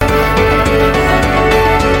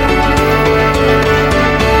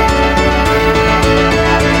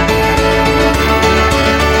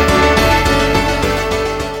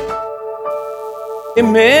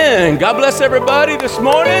Amen. God bless everybody this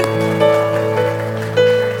morning.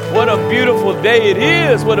 What a beautiful day it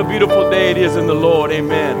is. What a beautiful day it is in the Lord.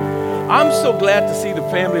 Amen. I'm so glad to see the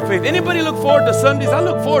family of faith. Anybody look forward to Sundays? I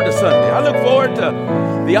look forward to Sunday. I look forward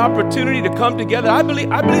to the opportunity to come together. I believe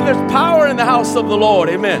there's power in the house of the Lord.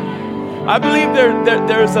 Amen. I believe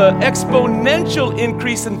there's an exponential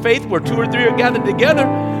increase in faith where two or three are gathered together.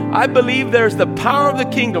 I believe there's the power of the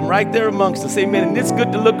kingdom right there amongst us. Amen. And it's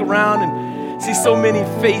good to look around and see so many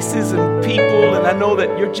faces and people, and I know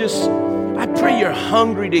that I pray you're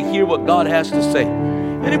hungry to hear what God has to say.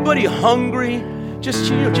 Anybody hungry? Just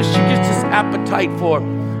get this appetite for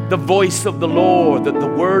the voice of the Lord, the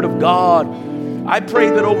word of God. I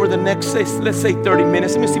pray that over the next, let's say 30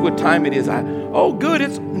 minutes, let me see what time it is. Good,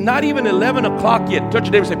 it's not even 11 o'clock yet. Touch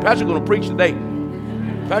your neighbor and say, Pastor's going to preach today.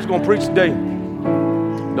 Pastor's going to preach today.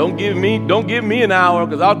 Don't give me an hour,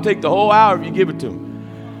 because I'll take the whole hour if you give it to me.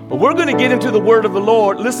 But we're going to get into the word of the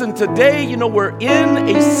Lord. Listen, today, we're in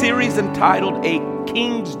a series entitled A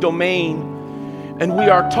King's Domain. And we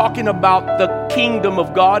are talking about the kingdom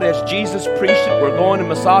of God as Jesus preached it. We're going and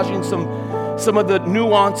massaging some of the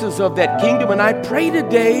nuances of that kingdom. And I pray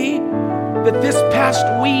today that this past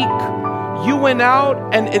week, you went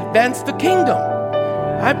out and advanced the kingdom.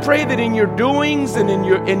 I pray that in your doings and in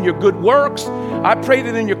your good works, I pray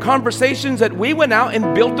that in your conversations that we went out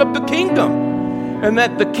and built up the kingdom. And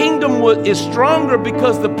that the kingdom is stronger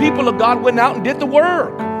because the people of God went out and did the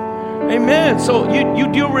work. Amen. So you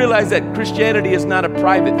do realize that Christianity is not a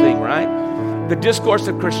private thing, right? The discourse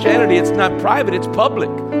of Christianity, it's not private, it's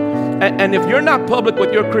public. And if you're not public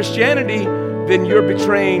with your Christianity, then you're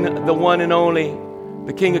betraying the one and only,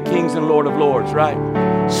 the King of Kings and Lord of Lords,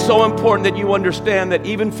 right? So important that you understand that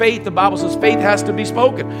even faith, the Bible says faith has to be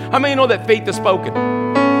spoken. How many know that faith is spoken?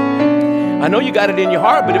 I know you got it in your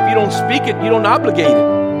heart, but if you don't speak it, you don't obligate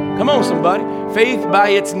it. Come on, somebody. Faith by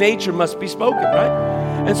its nature must be spoken, right?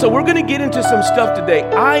 And so we're going to get into some stuff today.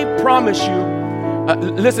 I promise you,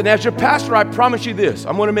 listen, as your pastor, I promise you this.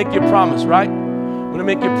 I'm going to make you a promise, right? I'm going to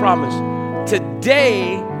make you a promise.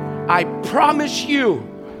 Today, I promise you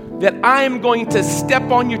that I am going to step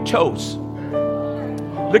on your toes.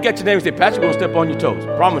 Look at your neighbor and say, Pastor, going to step on your toes.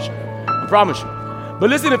 I promise you. I promise you. But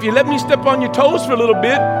listen, if you let me step on your toes for a little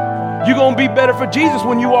bit, you're going to be better for Jesus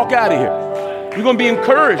when you walk out of here. You're going to be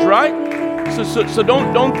encouraged, right? So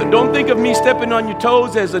don't think of me stepping on your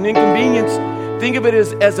toes as an inconvenience. Think of it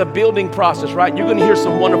as a building process, right? You're going to hear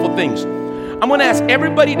some wonderful things. I'm going to ask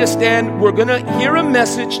everybody to stand. We're going to hear a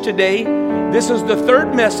message today. This is the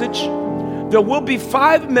third message. There will be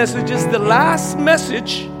 5 messages. The last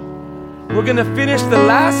message, we're going to finish the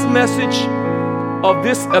last message of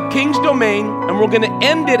this A King's Domain, and we're going to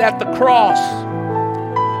end it at the cross.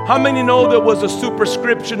 How many know there was a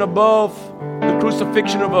superscription above the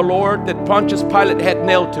crucifixion of our Lord that Pontius Pilate had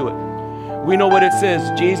nailed to it? We know what it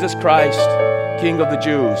says, Jesus Christ, King of the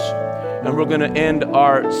Jews. And we're going to end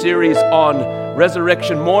our series on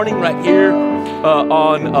resurrection morning right here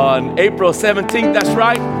on April 17th. That's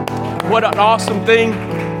right. What an awesome thing.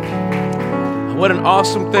 What an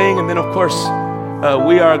awesome thing. And then, of course,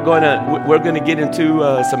 we're going to get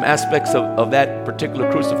into some aspects of that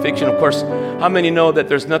particular crucifixion. Of course, how many know that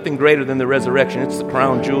there's nothing greater than the resurrection? It's the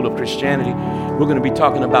crown jewel of Christianity. We're going to be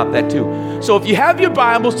talking about that too. So if you have your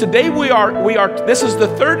Bibles, today this is the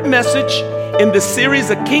third message in the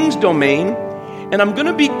series, A King's Domain. And I'm going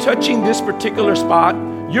to be touching this particular spot.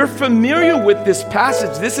 You're familiar with this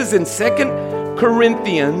passage. This is in 2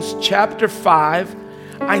 Corinthians chapter 5.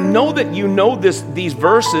 I know that you know these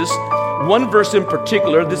verses. One verse in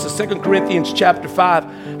particular, this is 2 Corinthians chapter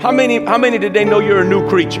 5. How many today know you're a new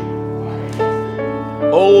creature?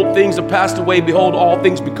 Old things have passed away. Behold, all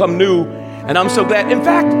things become new. And I'm so glad. In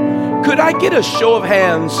fact, could I get a show of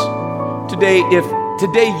hands today if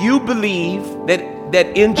today you believe that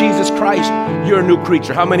in Jesus Christ, you're a new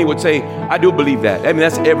creature? How many would say, I do believe that? I mean,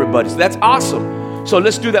 that's everybody. So that's awesome. So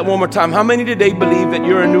let's do that one more time. How many today believe that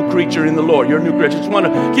you're a new creature in the Lord? You're a new creature. Just want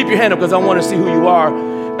to keep your hand up because I want to see who you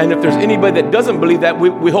are. And if there's anybody that doesn't believe that,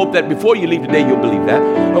 we hope that before you leave today, you'll believe that.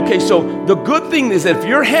 Okay, so the good thing is that if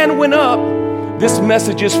your hand went up, this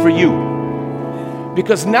message is for you.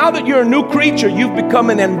 Because now that you're a new creature, you've become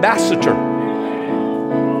an ambassador.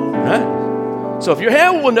 Right? So if your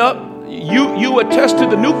hand went up, you attest to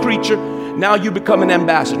the new creature, now you become an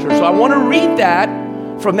ambassador. So I want to read that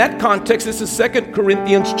from that context. This is 2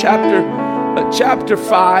 Corinthians chapter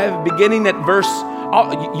 5, beginning at verse,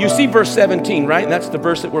 you see verse 17, right? And that's the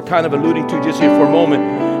verse that we're kind of alluding to just here for a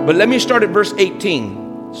moment. But let me start at verse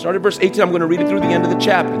 18. Start at verse 18. I'm going to read it through the end of the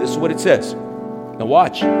chapter. This is what it says. Now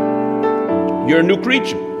watch. You're a new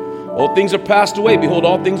creature. Old things are passed away. Behold,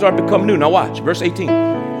 all things are become new. Now watch, verse 18.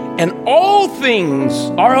 And all things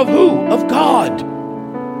are of who? Of God,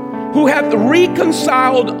 who hath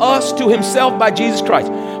reconciled us to himself by Jesus Christ.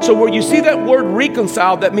 So where you see that word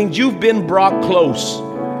reconciled, that means you've been brought close.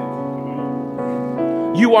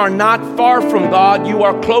 You are not far from God. You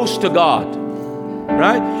are close to God.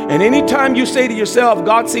 Right? And anytime you say to yourself,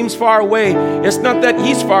 God seems far away, it's not that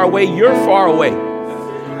he's far away, you're far away.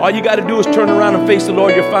 All you got to do is turn around and face the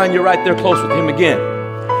Lord. You'll find you're right there close with him again.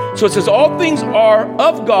 So it says, all things are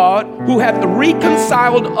of God, who hath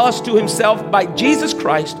reconciled us to himself by Jesus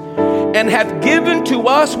Christ, and hath given to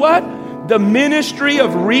us what? The ministry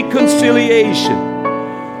of reconciliation.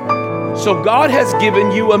 So God has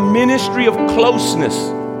given you a ministry of closeness,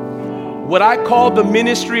 what I call the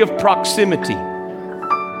ministry of proximity.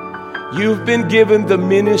 You've been given the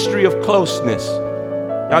ministry of closeness.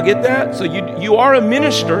 Y'all get that? So you are a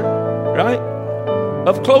minister, right,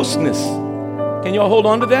 of closeness. Can y'all hold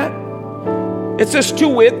on to that? It says, to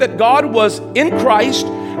wit, that God was in Christ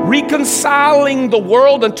reconciling the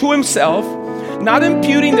world unto himself, not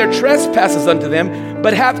imputing their trespasses unto them,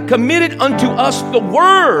 but hath committed unto us the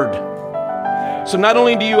word. So not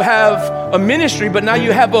only do you have a ministry, but now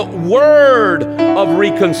you have a word of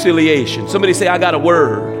reconciliation. Somebody say, I got a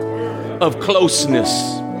word of closeness.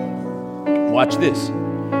 Watch this.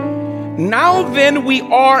 Now then, we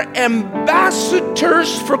are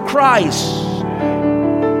ambassadors for Christ,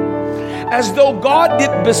 as though God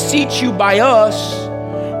did beseech you by us.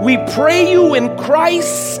 We pray you in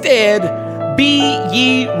Christ's stead, be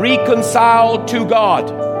ye reconciled to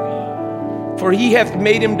God. For he hath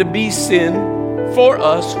made him to be sin for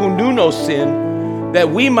us who knew no sin,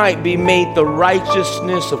 that we might be made the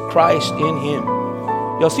righteousness of Christ in him.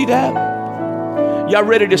 Y'all see that? Y'all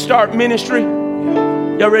ready to start ministry?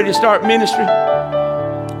 Y'all ready to start ministry?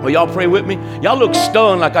 Well, y'all pray with me. Y'all look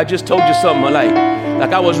stunned like I just told you something,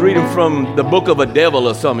 like I was reading from the book of a devil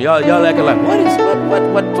or something. Y'all acting like,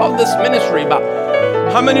 what's all this ministry about?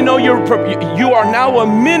 How many know you are now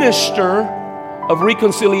a minister of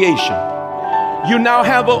reconciliation? You now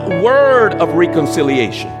have a word of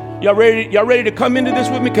reconciliation. Y'all ready to come into this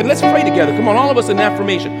with me? Let's pray together. Come on, all of us in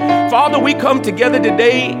affirmation. Father, we come together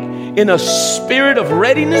today in a spirit of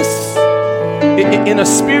readiness, in a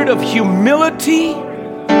spirit of humility,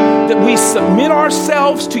 that we submit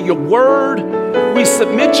ourselves to your word. We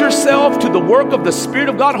submit yourself to the work of the Spirit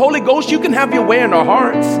of God. Holy Ghost, you can have your way in our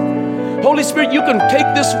hearts. Holy Spirit, you can take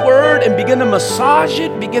this word and begin to massage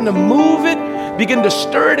it, begin to move it, begin to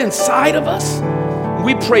stir it inside of us.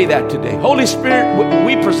 We pray that today. Holy Spirit,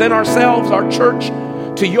 we present ourselves, our church,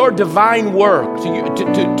 to your divine work,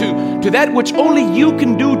 to that which only you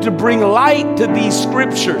can do to bring light to these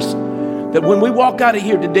scriptures, that when we walk out of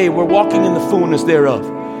here today, we're walking in the fullness thereof.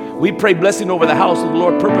 We pray blessing over the house of the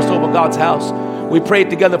Lord, purpose over God's house. We pray it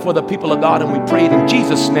together for the people of God, and we pray it in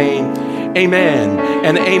Jesus' name. Amen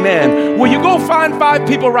and amen. Will you go find 5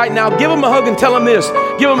 people right now, give them a hug and tell them this.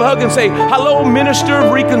 Give them a hug and say, hello, minister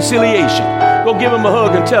of reconciliation. Go give them a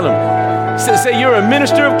hug and tell them. Say you're a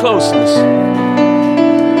minister of closeness.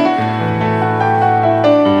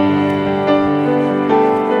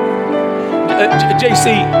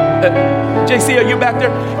 JC, are you back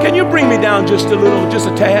there? Can you bring me down just a little, just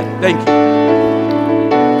a tad? Thank you.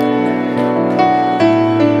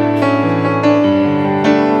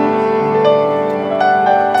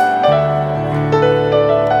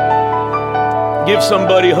 Give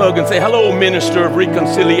somebody a hug and say, hello, minister of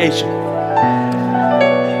reconciliation.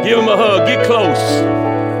 Give them a hug. Get close.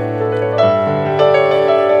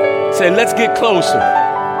 Say, let's get closer.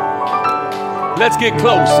 Let's get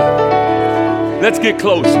closer. Let's get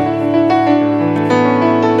closer.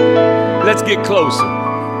 Let's get closer.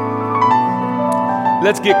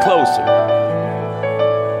 Let's get closer.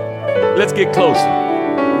 Let's get closer.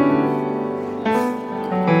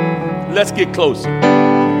 Let's get closer.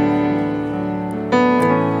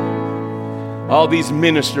 All these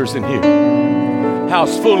ministers in here.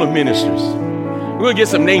 House full of ministers. We're going to get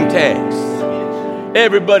some name tags.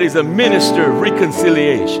 Everybody's a minister of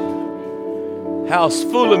reconciliation. House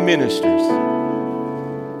full of ministers.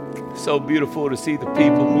 So beautiful to see the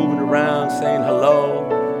people moving around, saying hello,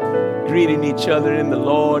 greeting each other in the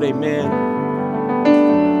Lord. Amen.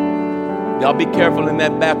 Y'all be careful in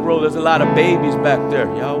that back row. There's a lot of babies back there.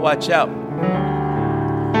 Y'all watch out.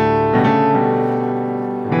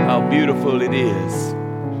 How beautiful it is.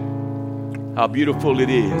 How beautiful it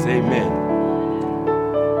is. Amen.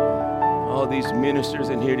 All these ministers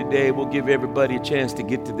in here today, we'll give everybody a chance to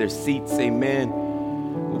get to their seats. Amen.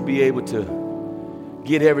 We'll be able to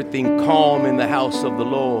get everything calm in the house of the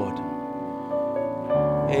Lord.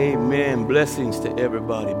 Amen. Blessings to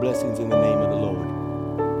everybody. Blessings in the name of the Lord.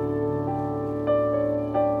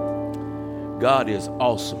 God is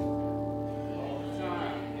awesome.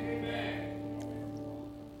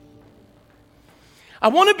 I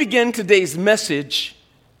want to begin today's message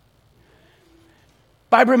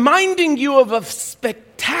by reminding you of a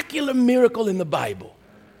spectacular miracle in the Bible.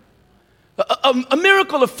 A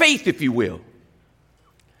miracle of faith, if you will.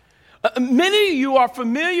 Many of you are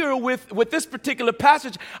familiar with this particular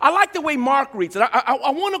passage. I like the way Mark reads it. I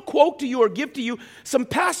want to quote to you or give to you some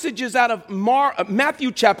passages out of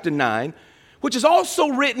Matthew chapter 9, which is also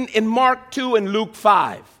written in Mark 2 and Luke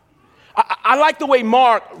 5. I like the way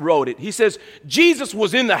Mark wrote it. He says, Jesus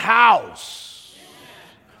was in the house.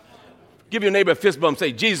 Give your neighbor a fist bump,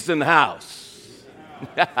 say, Jesus in the house.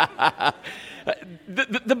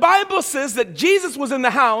 The Bible says that Jesus was in the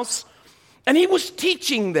house and he was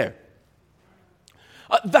teaching there.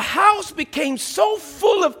 The house became so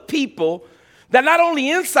full of people that not only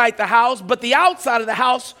inside the house, but the outside of the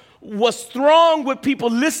house was thronged with people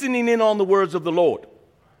listening in on the words of the Lord.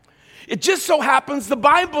 It just so happens the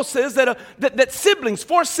Bible says that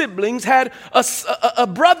four siblings, had a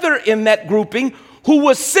brother in that grouping who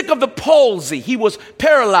was sick of the palsy. He was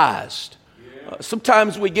paralyzed.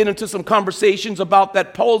 Sometimes we get into some conversations about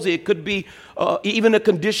that palsy. It could be even a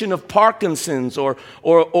condition of Parkinson's or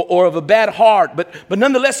of a bad heart, but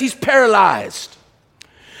nonetheless, he's paralyzed.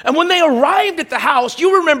 And when they arrived at the house,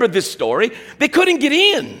 you remember this story, they couldn't get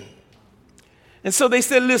in. And so they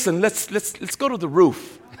said, listen, let's go to the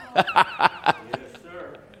roof.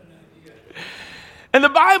 And the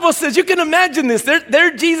Bible says, you can imagine this,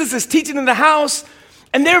 there Jesus is teaching in the house,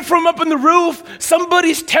 and they're from up in the roof,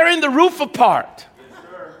 somebody's tearing the roof apart. Yes,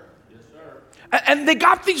 sir. Yes, sir. And they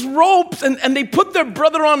got these ropes, and they put their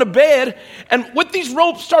brother on a bed, and with these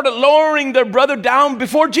ropes started lowering their brother down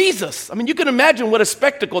before Jesus. I mean, you can imagine what a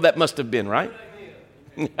spectacle that must have been, right?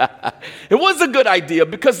 It was a good idea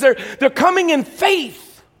because they're coming in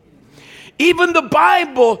faith. Even the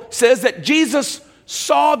Bible says that Jesus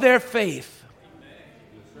saw their faith.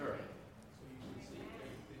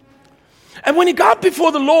 And when he got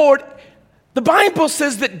before the Lord, the Bible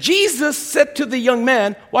says that Jesus said to the young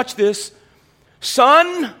man, watch this,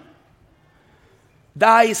 son,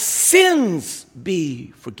 thy sins be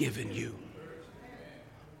forgiven you.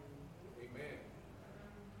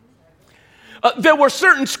 There were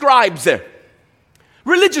certain scribes there.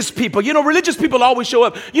 Religious people. You know, religious people always show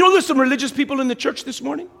up. You know, there's some religious people in the church this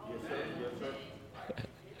morning.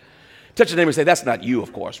 Touch your neighbor and say, that's not you,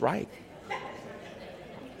 of course, right?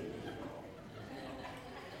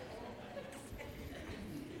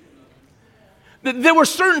 There were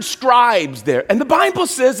certain scribes there. And the Bible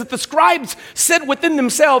says that the scribes said within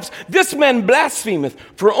themselves, this man blasphemeth,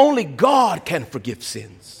 for only God can forgive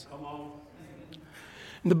sins. Come on.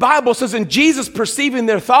 And the Bible says, and Jesus, perceiving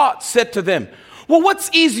their thoughts, said to them, well, what's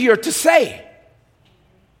easier to say?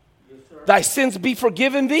 Yes, thy sins be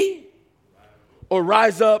forgiven thee? Or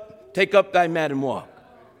rise up, take up thy mat and walk.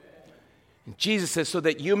 And Jesus says, so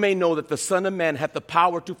that you may know that the Son of Man hath the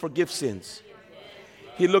power to forgive sins.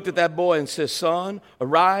 He looked at that boy and says, son,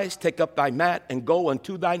 arise, take up thy mat and go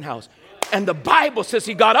unto thine house. And the Bible says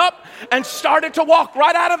he got up and started to walk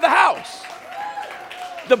right out of the house.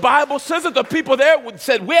 The Bible says that the people there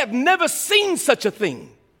said, we have never seen such a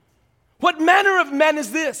thing. What manner of man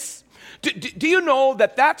is this? Do you know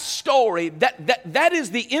that story, that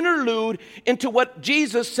is the interlude into what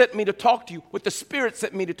Jesus sent me to talk to you, what the Spirit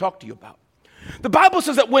sent me to talk to you about? The Bible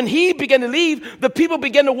says that when he began to leave, the people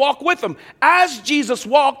began to walk with him. As Jesus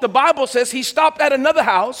walked, the Bible says he stopped at another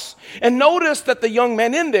house and noticed that the young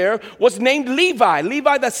man in there was named Levi.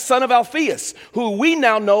 Levi, the son of Alphaeus, who we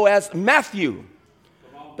now know as Matthew,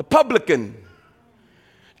 the publican.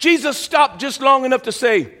 Jesus stopped just long enough to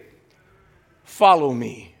say, follow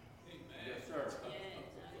me.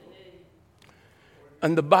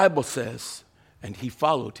 And the Bible says, and he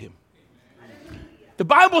followed him. The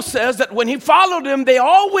Bible says that when he followed him, they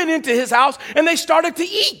all went into his house and they started to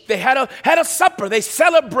eat. They had a supper. They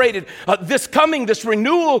celebrated this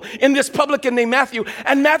renewal in this publican named Matthew.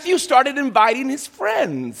 And Matthew started inviting his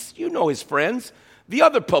friends. You know his friends, the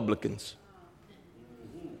other publicans.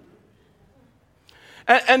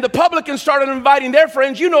 And the publicans started inviting their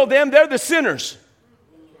friends. You know them, they're the sinners.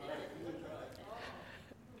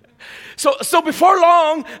 So before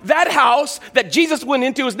long, that house that Jesus went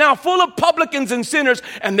into is now full of publicans and sinners,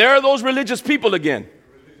 and there are those religious people again.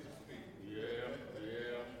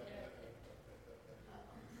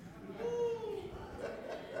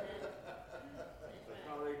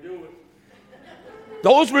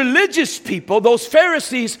 Those religious people, those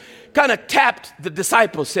Pharisees, kind of tapped the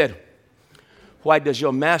disciples, said, why does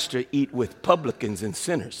your master eat with publicans and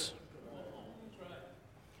sinners?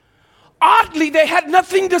 Oddly, they had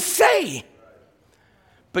nothing to say.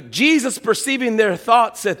 But Jesus, perceiving their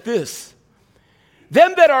thoughts, said this,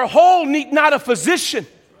 them that are whole need not a physician,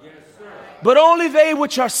 but only they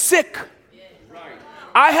which are sick.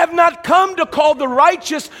 I have not come to call the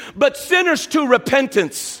righteous, but sinners to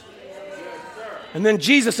repentance. And then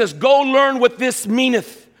Jesus says, go learn what this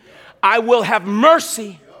meaneth. I will have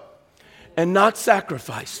mercy and not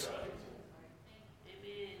sacrifice.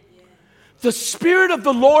 The Spirit of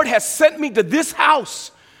the Lord has sent me to this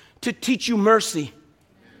house to teach you mercy.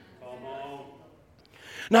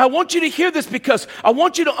 Now, I want you to hear this because I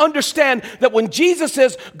want you to understand that when Jesus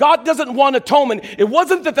says God doesn't want atonement, it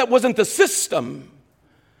wasn't that wasn't the system.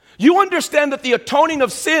 You understand that the atoning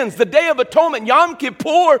of sins, the Day of Atonement, Yom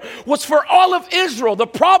Kippur, was for all of Israel. The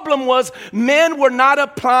problem was men were not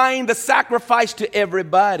applying the sacrifice to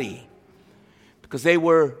everybody because they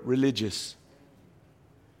were religious.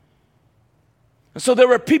 And so there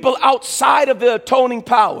were people outside of the atoning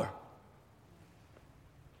power.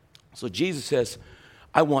 So Jesus says,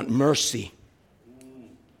 I want mercy.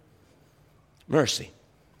 Mercy.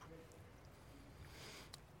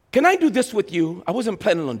 Can I do this with you? I wasn't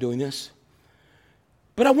planning on doing this.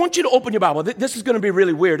 But I want you to open your Bible. This is going to be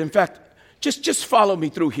really weird. In fact, just follow me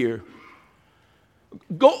through here.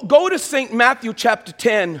 Go to St. Matthew chapter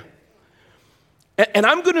 10. And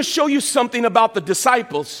I'm going to show you something about the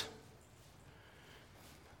disciples.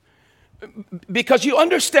 Because you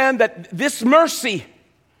understand that this mercy,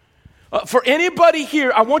 for anybody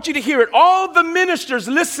here, I want you to hear it. All the ministers,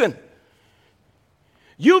 listen.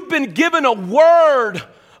 You've been given a word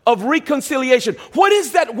of reconciliation. What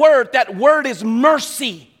is that word? That word is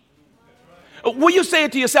mercy. Will you say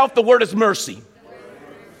it to yourself? The word is mercy.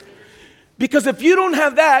 Because if you don't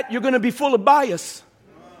have that, you're going to be full of bias.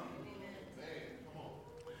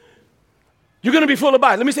 You're going to be full of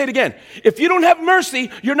bias. Let me say it again. If you don't have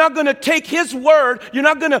mercy, you're not going to take his word. You're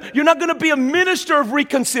not going to be a minister of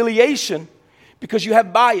reconciliation because you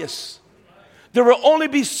have bias. There will only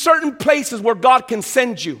be certain places where God can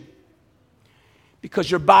send you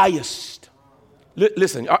because you're biased.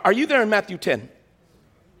 Listen, are you there in Matthew 10?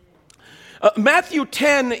 Matthew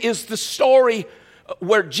 10 is the story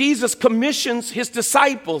where Jesus commissions his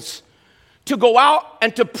disciples to go out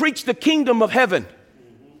and to preach the kingdom of heaven.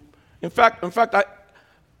 In fact,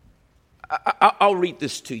 I'll read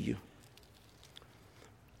this to you.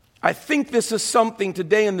 I think this is something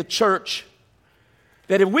today in the church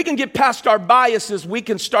that if we can get past our biases, we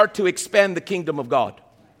can start to expand the kingdom of God.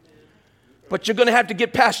 But you're going to have to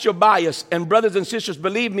get past your bias. And brothers and sisters,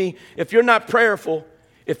 believe me, if you're not prayerful,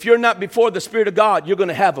 if you're not before the Spirit of God, you're going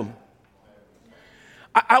to have them.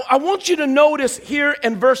 I want you to notice here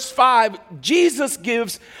in verse 5, Jesus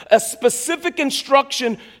gives a specific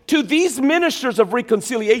instruction to these ministers of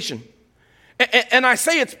reconciliation. And I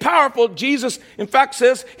say it's powerful. Jesus, in fact,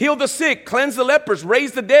 says, heal the sick, cleanse the lepers,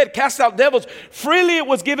 raise the dead, cast out devils. Freely it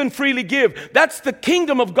was given, freely give. That's the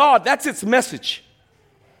kingdom of God. That's its message.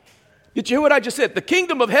 Did you hear what I just said? The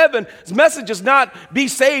kingdom of heaven's message is not be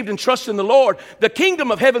saved and trust in the Lord. The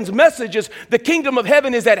kingdom of heaven's message is the kingdom of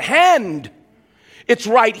heaven is at hand. It's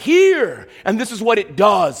right here, and this is what it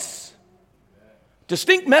does.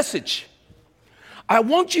 Distinct message. I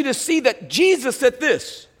want you to see that Jesus said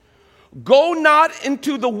this, go not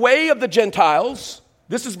into the way of the Gentiles.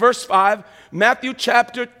 This is verse 5, Matthew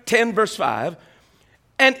chapter 10, verse 5.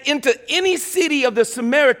 And into any city of the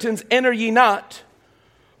Samaritans enter ye not,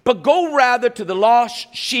 but go rather to the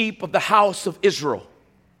lost sheep of the house of Israel.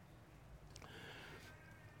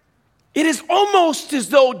 It is almost as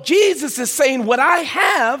though Jesus is saying, what I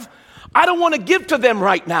have, I don't want to give to them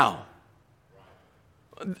right now.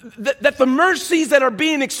 That the mercies that are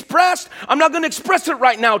being expressed, I'm not going to express it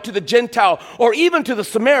right now to the Gentile or even to the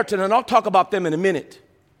Samaritan, and I'll talk about them in a minute.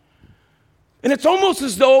 And it's almost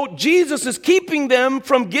as though Jesus is keeping them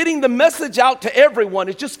from getting the message out to everyone.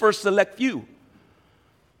 It's just for a select few.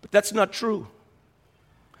 But that's not true.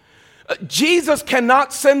 Jesus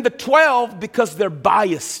cannot send the 12 because they're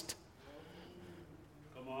biased.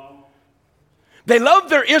 They love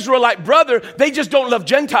their Israelite brother, they just don't love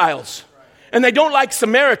Gentiles. And they don't like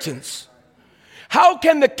Samaritans. How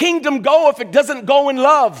can the kingdom go if it doesn't go in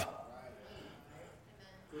love?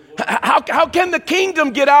 How can the kingdom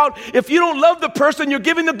get out if you don't love the person you're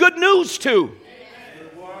giving the good news to?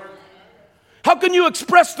 How can you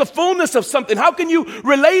express the fullness of something? How can you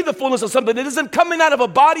relay the fullness of something that isn't coming out of a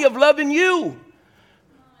body of love in you?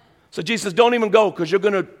 So Jesus says, don't even go because you're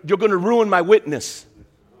going to ruin my witness.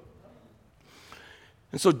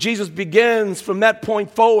 And so Jesus begins from that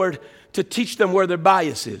point forward to teach them where their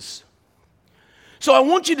bias is. So I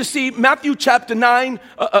want you to see Matthew chapter 9,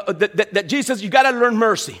 that Jesus says, you got to learn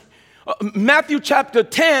mercy. Matthew chapter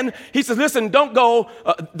 10, he says, listen, don't go.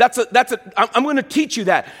 I'm going to teach you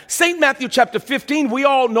that. St. Matthew chapter 15, we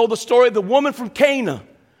all know the story of the woman from Cana,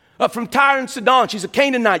 from Tyre and Sidon. She's a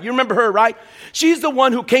Canaanite. You remember her, right? She's the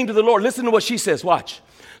one who came to the Lord. Listen to what she says. Watch.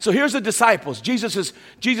 So here's the disciples. Jesus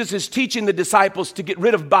is teaching the disciples to get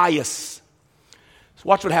rid of bias. So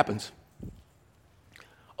watch what happens.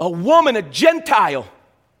 A woman, a Gentile,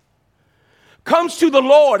 comes to the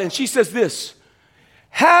Lord and she says this,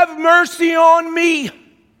 have mercy on me,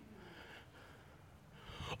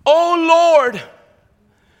 O Lord,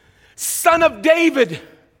 Son of David,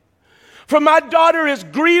 for my daughter is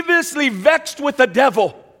grievously vexed with the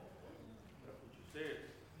devil.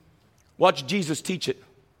 Watch Jesus teach it.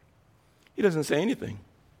 He doesn't say anything.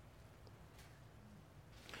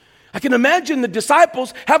 I can imagine the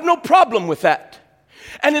disciples have no problem with that.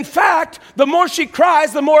 And in fact, the more she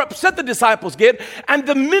cries, the more upset the disciples get. And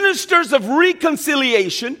the ministers of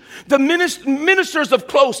reconciliation, the ministers of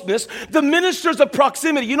closeness, the ministers of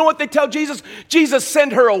proximity, you know what they tell Jesus? Jesus,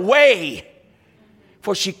 send her away,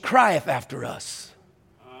 for she crieth after us.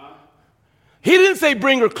 He didn't say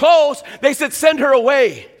bring her close. They said send her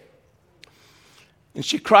away. And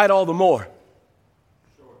she cried all the more.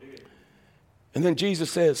 And then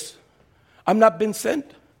Jesus says, I'm not been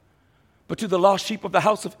sent but to the lost sheep of the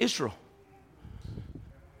house of Israel.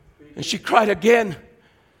 And she cried again,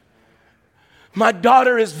 my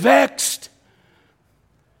daughter is vexed.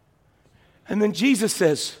 And then Jesus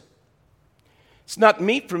says, it's not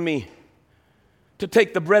meet for me to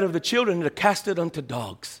take the bread of the children and to cast it unto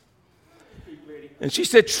dogs. And she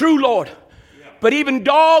said, true, Lord, but even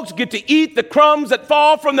dogs get to eat the crumbs that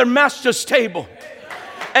fall from their master's table.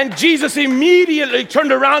 And Jesus immediately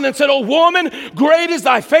turned around and said, O woman, great is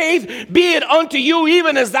thy faith, be it unto you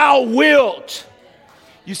even as thou wilt.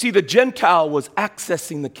 You see, the Gentile was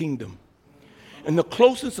accessing the kingdom and the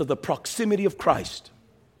closeness of the proximity of Christ.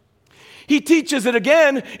 He teaches it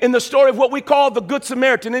again in the story of what we call the Good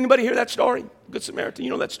Samaritan. Anybody hear that story? Good Samaritan,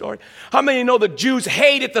 you know that story. How many know the Jews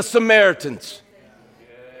hated the Samaritans?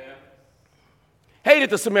 Hated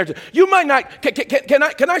the Samaritans. You might not,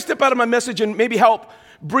 can I step out of my message and maybe help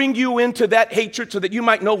bring you into that hatred so that you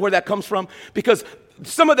might know where that comes from? Because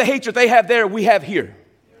some of the hatred they have there, we have here.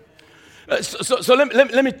 So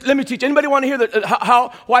let me teach. Anybody want to hear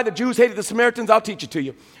why the Jews hated the Samaritans? I'll teach it to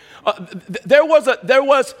you. There was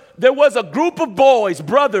a group of boys,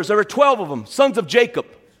 brothers. There were 12 of them, sons of Jacob.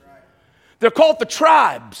 They're called the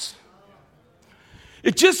tribes.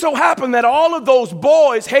 It just so happened that all of those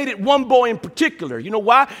boys hated one boy in particular. You know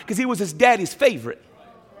why? Because he was his daddy's favorite.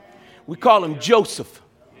 We call him Joseph.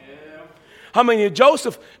 How many of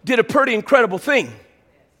Joseph did a pretty incredible thing?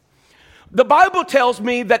 The Bible tells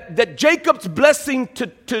me that Jacob's blessing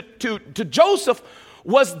to Joseph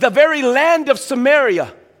was the very land of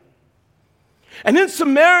Samaria. And in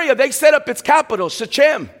Samaria, they set up its capital,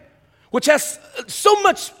 Shechem, which has so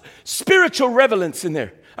much spiritual relevance in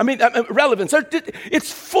there. Relevance.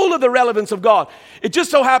 It's full of the relevance of God. It just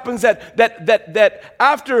so happens that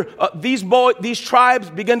after these tribes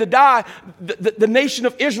began to die, the nation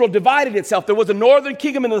of Israel divided itself. There was a northern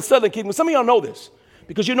kingdom and a southern kingdom. Some of y'all know this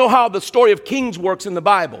because you know how the story of kings works in the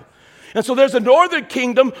Bible. And so there's a northern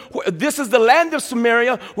kingdom. This is the land of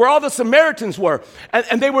Samaria where all the Samaritans were.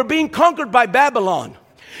 And they were being conquered by Babylon.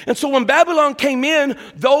 And so when Babylon came in,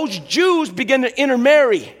 those Jews began to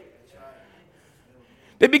intermarry.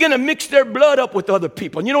 They began to mix their blood up with other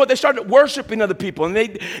people. And you know what? They started worshiping other people. And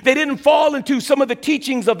they didn't fall into some of the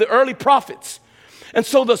teachings of the early prophets. And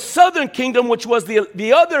so the southern kingdom, which was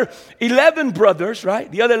the other 11 brothers,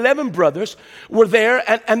 right? The other 11 brothers were there.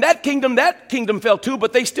 And that kingdom fell too,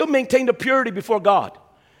 but they still maintained a purity before God.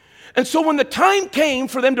 And so when the time came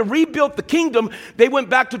for them to rebuild the kingdom, they went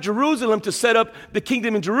back to Jerusalem to set up the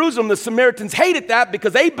kingdom in Jerusalem. The Samaritans hated that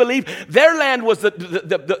because they believed their land was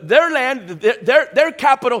their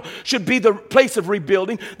capital should be the place of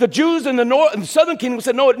rebuilding. The Jews in the southern kingdom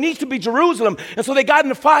said, no, it needs to be Jerusalem. And so they got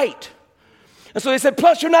in a fight. And so they said,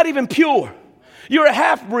 plus you're not even pure. You're a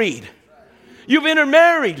half-breed. You've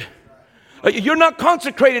intermarried. You're not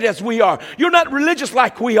consecrated as we are. You're not religious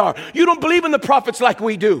like we are. You don't believe in the prophets like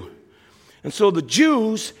we do. And so the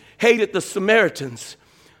Jews hated the Samaritans,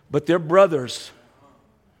 but their brothers.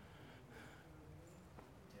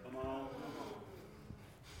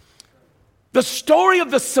 The story of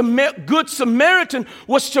the Good Samaritan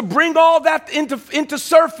was to bring all that into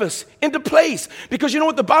surface, into place. Because you know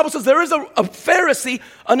what the Bible says? There is a Pharisee,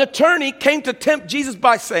 an attorney, came to tempt Jesus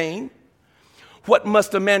by saying, what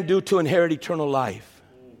must a man do to inherit eternal life?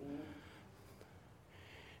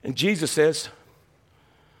 And Jesus says,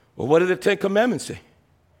 Well, what do the Ten Commandments say?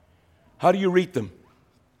 How do you read them?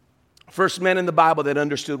 First men in the Bible that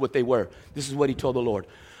understood what they were. This is what he told the Lord.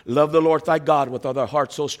 Love the Lord thy God with all thy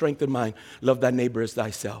heart, soul, strength, and mind. Love thy neighbor as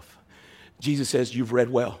thyself. Jesus says, you've read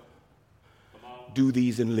well. Do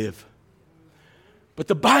these and live. But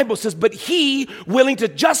the Bible says, but he, willing to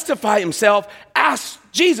justify himself, asked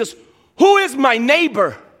Jesus, who is my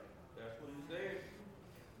neighbor?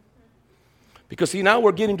 Because see, now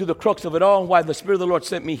we're getting to the crux of it all and why the Spirit of the Lord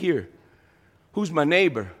sent me here. Who's my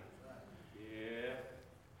neighbor? Yeah.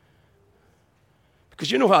 Because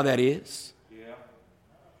you know how that is. Yeah.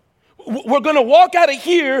 We're going to walk out of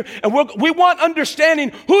here and we want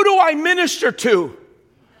understanding. Who do I minister to?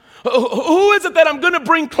 Who is it that I'm going to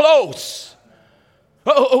bring close?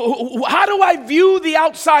 How do I view the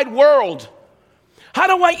outside world? How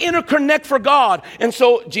do I interconnect for God? And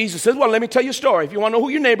so Jesus says, well, let me tell you a story. If you want to know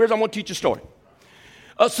who your neighbor is, I'm going to teach you a story.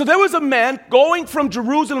 So there was a man going from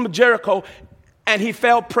Jerusalem to Jericho, and he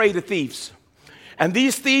fell prey to thieves. And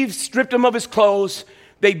these thieves stripped him of his clothes.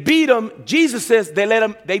 They beat him. Jesus says they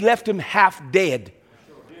left him half dead.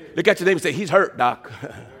 Look at your neighbor and say, he's hurt, Doc.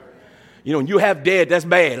 You know, when you have dead, that's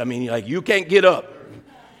bad. I mean, like you can't get up.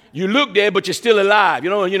 You look dead, but you're still alive.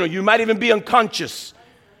 You know, you might even be unconscious.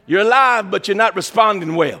 You're alive, but you're not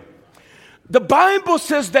responding well. The Bible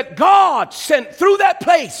says that God sent through that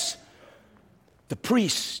place the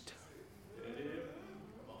priest.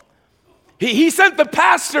 He sent the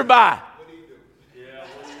pastor by.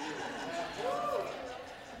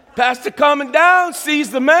 Pastor coming down,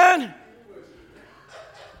 sees the man.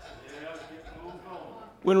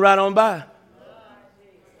 Went right on by.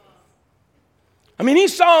 I mean, he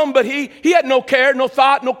saw him, but he had no care, no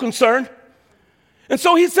thought, no concern. And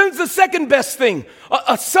so he sends the second best thing,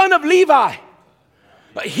 a son of Levi.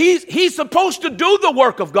 He's supposed to do the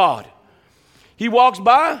work of God. He walks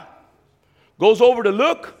by, goes over to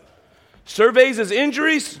look, surveys his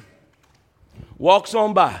injuries, walks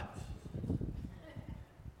on by.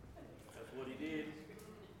 That's what he did.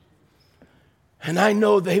 And I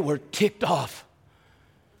know they were ticked off.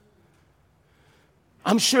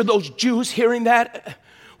 I'm sure those Jews hearing that,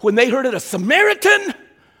 when they heard it, a Samaritan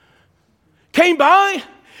came by,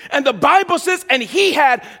 and the Bible says, and he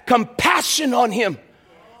had compassion on him.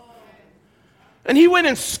 And he went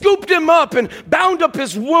and scooped him up and bound up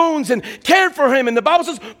his wounds and cared for him. And the Bible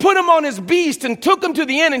says, put him on his beast and took him to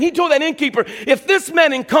the inn. And he told that innkeeper, if this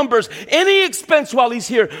man encumbers any expense while he's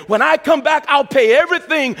here, when I come back, I'll pay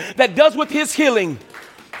everything that does with his healing.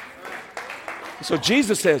 So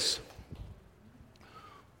Jesus says,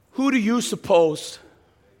 who do you suppose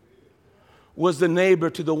was the neighbor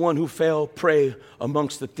to the one who fell prey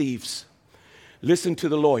amongst the thieves? Listen to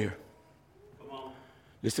the lawyer.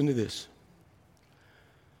 Listen to this.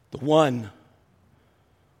 The one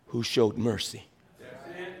who showed mercy.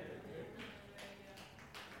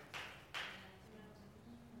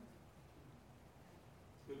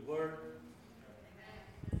 Good word.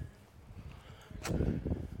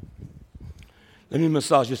 Let me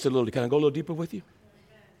massage just a little. Can I go a little deeper with you?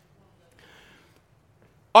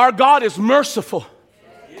 Our God is merciful.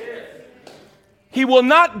 He will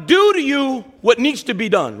not do to you what needs to be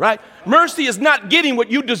done, right? Mercy is not getting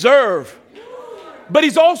what you deserve. But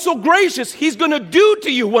he's also gracious. He's going to do to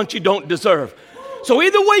you what you don't deserve. So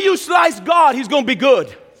either way you slice God, he's going to be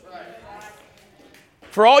good.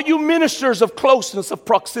 For all you ministers of closeness, of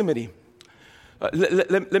proximity,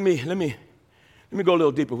 let me go a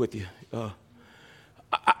little deeper with you.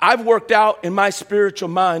 I've worked out in my spiritual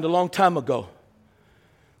mind a long time ago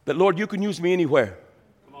that, Lord, you can use me anywhere.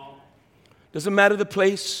 Doesn't matter the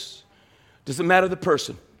place. Doesn't matter the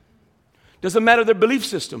person. Doesn't matter their belief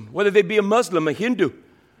system, whether they be a Muslim, a Hindu,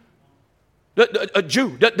 a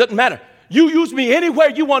Jew, doesn't matter. You use me anywhere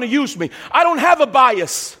you want to use me. I don't have a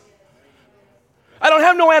bias. I don't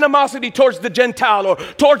have no animosity towards the Gentile or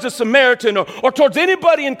towards the Samaritan or towards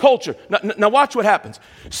anybody in culture. Now watch what happens.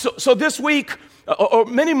 So this week or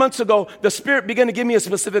many months ago, the Spirit began to give me a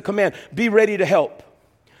specific command. Be ready to help.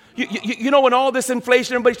 You know, when all this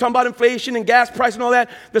inflation, everybody's talking about inflation and gas price and all that,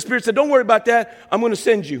 the Spirit said, don't worry about that. I'm going to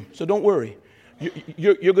send you. So don't worry.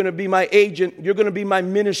 You're going to be my agent. You're going to be my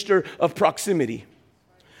minister of proximity.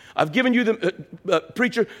 I've given you the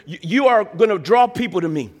preacher. You are going to draw people to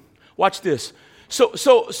me. Watch this.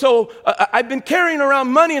 So I've been carrying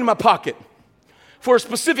around money in my pocket for a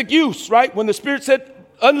specific use, right? When the Spirit said,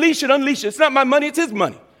 unleash it, unleash it. It's not my money, it's his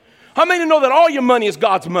money. How many know that all your money is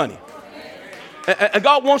God's money? And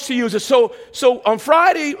God wants to use it. So on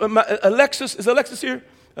Friday, is Alexis here?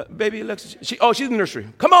 Baby Alexis? She's in the nursery.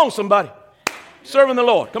 Come on, somebody. Serving the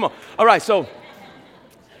Lord. Come on. All right, so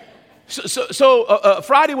So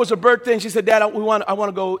Friday was her birthday, and she said, Dad, I want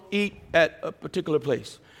to go eat at a particular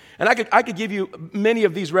place. And I could give you many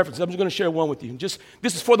of these references. I'm just going to share one with you. This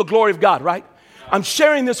is for the glory of God, right? I'm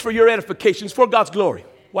sharing this for your edification. It's for God's glory.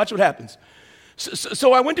 Watch what happens.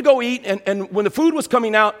 So I went to go eat, and when the food was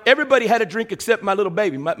coming out, everybody had a drink except my little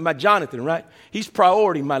baby, my Jonathan, right? He's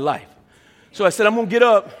priority in my life. So I said, I'm going to get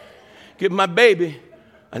up, give my baby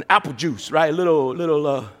an apple juice, right? A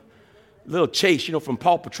little chase, from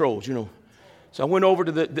Paw Patrols, So I went over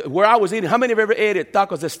to where I was eating. How many have ever ate at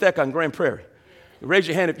Tacos Azteca on Grand Prairie? Raise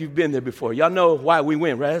your hand if you've been there before. Y'all know why we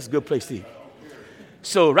went, right? That's a good place to eat.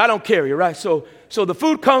 So right on Carrier, right? So the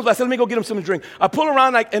food comes. I said, let me go get him something to drink. I pull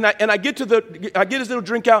around and I get I get his little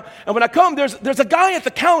drink out. And when I come, there's a guy at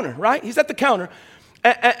the counter, right? He's at the counter,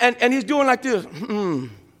 and he's doing like this.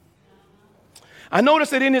 I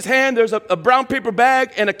noticed that in his hand there's a brown paper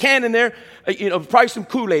bag and a can in there, probably some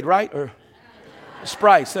Kool-Aid, right? Or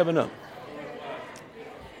Sprite, 7-Up.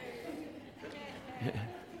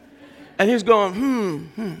 And he's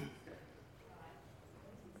going,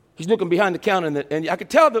 He's looking behind the counter, and I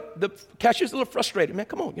could tell the cashier's a little frustrated. Man,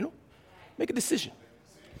 come on, make a decision.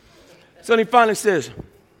 So he finally says,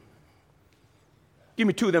 give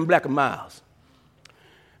me 2 of them Black & Milds.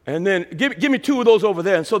 And then give me 2 of those over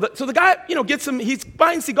there. And so the guy, gets them, he's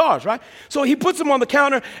buying cigars, right? So he puts them on the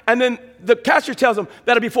counter, and then the cashier tells him,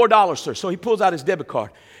 that'll be $4, sir. So he pulls out his debit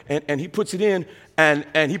card, and he puts it in,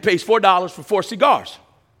 and he pays $4 for 4 cigars.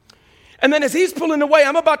 And then as he's pulling away,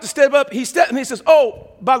 I'm about to step up. He says,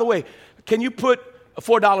 oh, by the way, can you put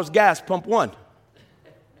 $4 gas, pump 1?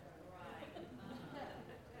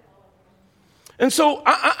 And so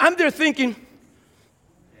I'm there thinking,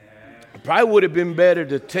 it probably would have been better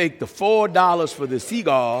to take the $4 for the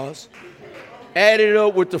cigars, add it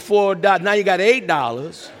up with the $4. Now you got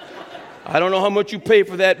 $8. I don't know how much you paid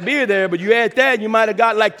for that beer there, but you add that, you might have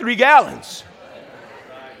got like 3 gallons.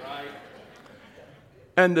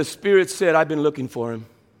 And the Spirit said, I've been looking for him.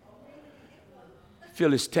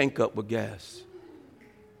 Fill his tank up with gas.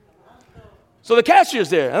 So the cashier's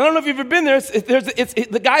there. I don't know if you've ever been there.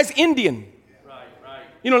 The guy's Indian.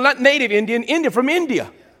 Right. Not native Indian from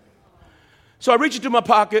India. So I reach into my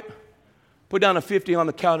pocket, put down a 50 on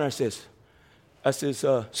the counter. I says,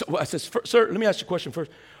 sir, let me ask you a question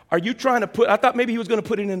first. Are you trying to I thought maybe he was going to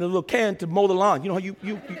put it in a little can to mow the lawn. How you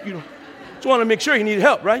just want to make sure you need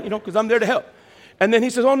help, right? Because I'm there to help. And then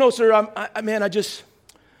he says, oh, no, sir, I just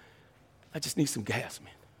need some gas,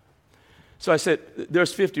 man. So I said,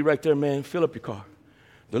 there's 50 right there, man. Fill up your car.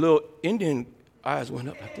 The little Indian eyes went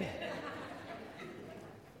up like that.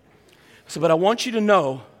 I said, but I want you to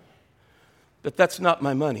know that that's not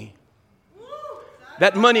my money.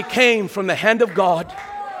 That money came from the hand of God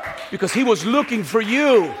because he was looking for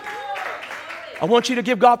you. I want you to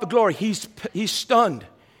give God the glory. He's stunned.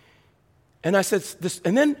 And I said,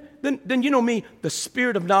 and then me, the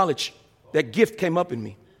spirit of knowledge, that gift came up in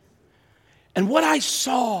me. And what I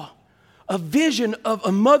saw, a vision of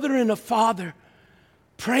a mother and a father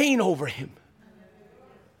praying over him.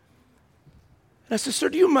 And I said, sir,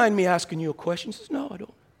 do you mind me asking you a question? He says, no, I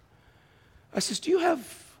don't. I says, do you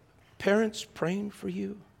have parents praying for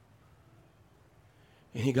you?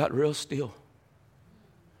 And he got real still.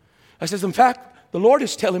 I says, in fact, the Lord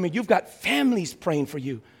is telling me you've got families praying for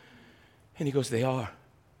you. And he goes, they are.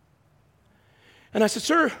 And I said,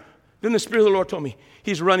 sir, then the Spirit of the Lord told me,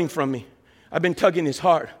 he's running from me. I've been tugging his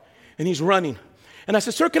heart, and he's running. And I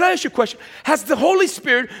said, sir, can I ask you a question? Has the Holy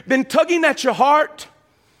Spirit been tugging at your heart?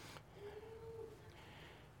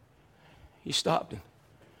 He stopped and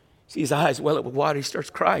see his eyes well up with water. He starts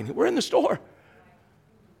crying. We're in the store.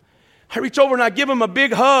 I reach over and I give him a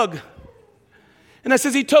big hug. And I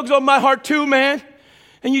says, he tugs on my heart too, man.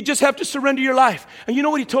 And you just have to surrender your life. And you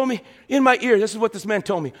know what he told me? In my ear, this is what this man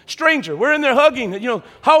told me. Stranger, we're in there hugging.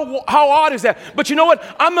 How odd is that? But you know what?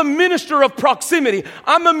 I'm a minister of proximity.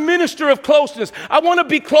 I'm a minister of closeness. I want to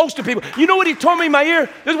be close to people. You know what he told me in my ear?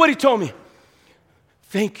 This is what he told me.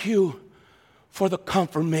 Thank you for the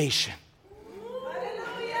confirmation.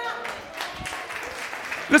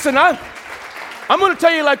 Listen, I'm going to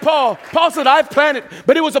tell you like Paul. Paul said, I've planted,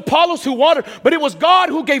 but it was Apollos who watered, but it was God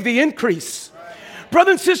who gave the increase.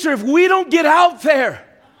 Brother and sister, if we don't get out there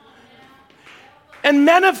and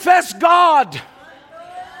manifest God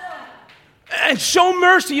and show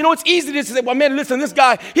mercy, it's easy to say, well, man, listen, this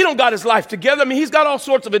guy, he don't got his life together. I mean, he's got all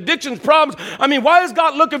sorts of addictions, problems. I mean, why is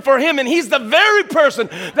God looking for him? And he's the very person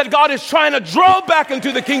that God is trying to draw back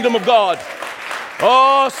into the kingdom of God.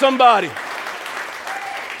 Oh, somebody.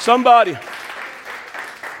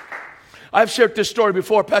 I've shared this story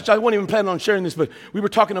before. Pastor, I wasn't even planning on sharing this, but we were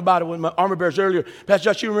talking about it with my armor bearers earlier. Pastor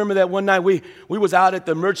Josh, you remember that one night we was out at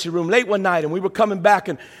the emergency room late one night, and we were coming back,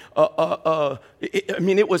 and I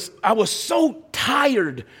was so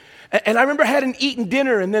tired. And I remember I hadn't eaten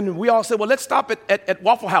dinner, and then we all said, well, let's stop at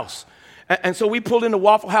Waffle House. And so we pulled into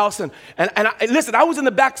Waffle House, and listen, I was in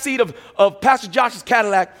the back seat of Pastor Josh's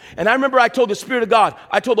Cadillac, and I remember I told the Spirit of God,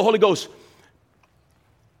 I told the Holy Ghost,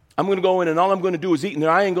 I'm going to go in, and all I'm going to do is eat in there.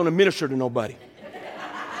 I ain't going to minister to nobody.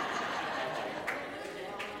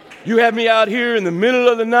 You have me out here in the middle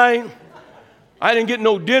of the night. I didn't get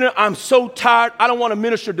no dinner. I'm so tired. I don't want to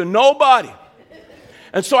minister to nobody.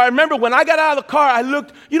 And so I remember when I got out of the car, I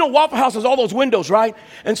looked, Waffle House has all those windows, right?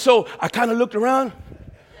 And so I kind of looked around.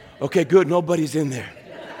 Okay, good, nobody's in there.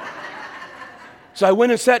 So I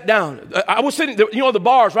went and sat down. I was sitting, the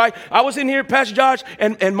bars, right? I was in here, Pastor Josh,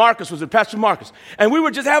 and Marcus was there, Pastor Marcus. And we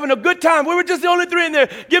were just having a good time. We were just the only three in there.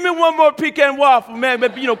 Give me one more pecan waffle, man.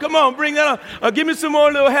 But, come on, bring that on. Give me some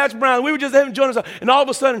more little hash brown. We were just enjoying ourselves. And all of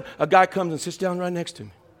a sudden, a guy comes and sits down right next to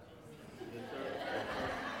me.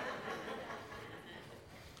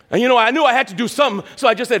 And, I knew I had to do something, so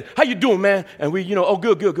I just said, how you doing, man? And we, oh,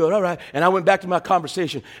 good, all right. And I went back to my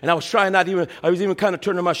conversation, and I was trying I was even kind of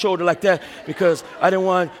turning my shoulder like that because I didn't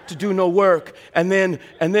want to do no work. And then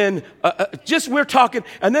just we're talking,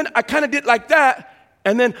 and then I kind of did like that,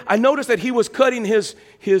 and then I noticed that he was cutting his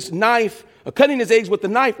knife, cutting his eggs with the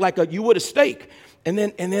knife like you would a steak. And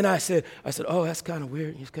then I said, oh, that's kind of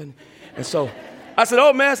weird. And so I said,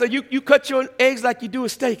 oh, man, you cut your eggs like you do a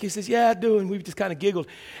steak. He says, yeah, I do. And we just kind of giggled.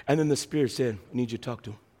 And then the Spirit said, I need you to talk to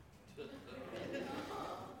him.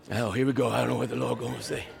 Oh, here we go. I don't know what the Lord going to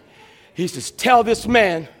say. He says, tell this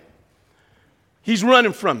man he's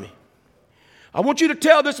running from me. I want you to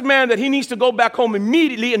tell this man that he needs to go back home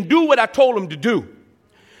immediately and do what I told him to do.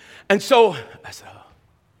 And so I said,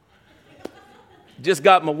 oh, just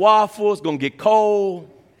got my waffles, going to get cold.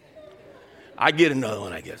 I get another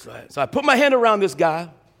one, I guess. Right? So I put my hand around this guy.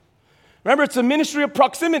 Remember, it's a ministry of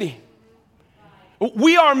proximity.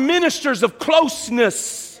 We are ministers of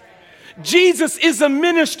closeness. Jesus is a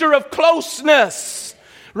minister of closeness,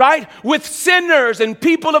 right? With sinners and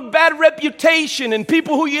people of bad reputation and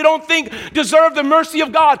people who you don't think deserve the mercy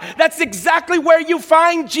of God. That's exactly where you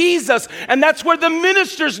find Jesus. And that's where the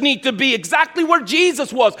ministers need to be, exactly where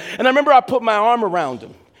Jesus was. And I remember I put my arm around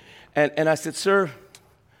him. And I said, sir,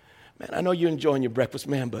 man, I know you're enjoying your breakfast,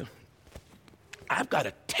 man, but I've got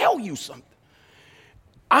to tell you something.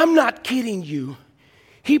 I'm not kidding you.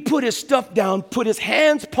 He put his stuff down, put his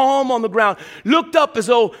hands palm on the ground, looked up as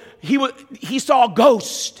though he saw a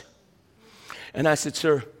ghost. And I said,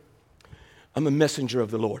 sir, I'm a messenger of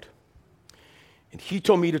the Lord. And he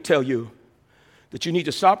told me to tell you that you need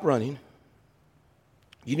to stop running.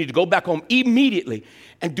 You need to go back home immediately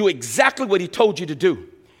and do exactly what he told you to do.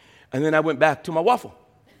 And then I went back to my waffle.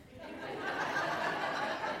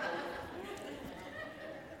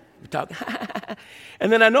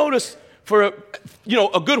 And then I noticed for a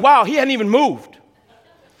good while he hadn't even moved.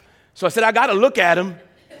 So I said, I got to look at him.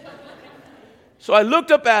 So I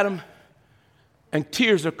looked up at him, and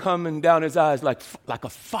tears are coming down his eyes like a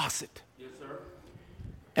faucet. Yes, sir.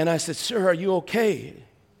 And I said, sir, are you okay?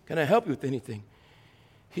 Can I help you with anything?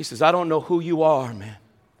 He says, I don't know who you are, man,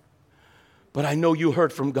 but I know you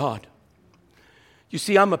heard from God. You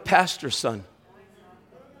see, I'm a pastor's son.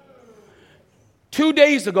 2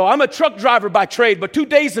 days ago, I'm a truck driver by trade, but 2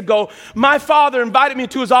 days ago, my father invited me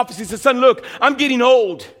to his office. He said, son, look, I'm getting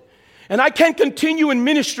old, and I can't continue in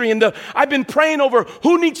ministry. And I've been praying over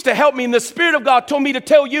who needs to help me, and the Spirit of God told me to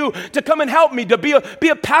tell you to come and help me, to be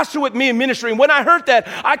a pastor with me in ministry. And when I heard that,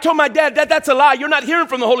 I told my dad, that's a lie. You're not hearing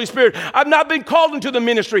from the Holy Spirit. I've not been called into the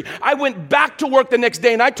ministry. I went back to work the next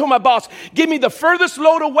day, and I told my boss, give me the furthest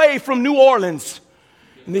load away from New Orleans.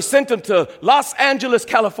 And they sent him to Los Angeles,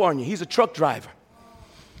 California. He's a truck driver.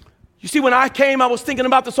 You see, when I came, I was thinking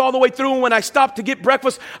about this all the way through. And when I stopped to get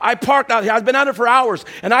breakfast, I parked out here. I've been out here for hours.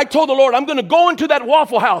 And I told the Lord, I'm going to go into that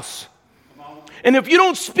Waffle House. And if you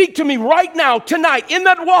don't speak to me right now, tonight, in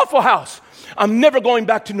that Waffle House, I'm never going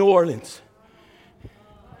back to New Orleans.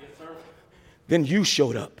 Yes, sir. Then you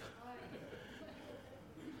showed up.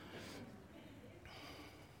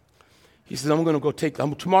 He says, I'm going to go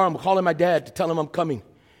tomorrow I'm calling my dad to tell him I'm coming.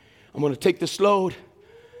 I'm going to take this load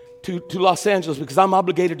to Los Angeles because I'm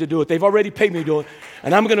obligated to do it. They've already paid me to do it.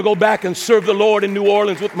 And I'm going to go back and serve the Lord in New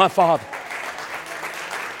Orleans with my father.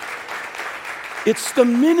 It's the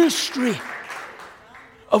ministry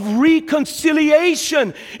of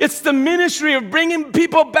reconciliation. It's the ministry of bringing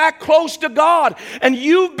people back close to God. And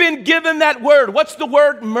you've been given that word. What's the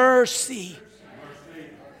word? Mercy.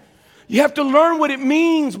 You have to learn what it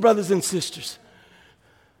means, brothers and sisters.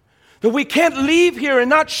 That we can't leave here and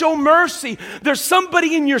not show mercy. There's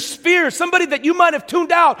somebody in your sphere, somebody that you might have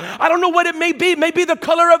tuned out. I don't know what it may be. It may be the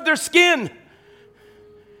color of their skin.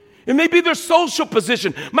 It may be their social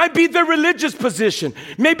position. It might be their religious position.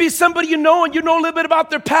 Maybe somebody you know and you know a little bit about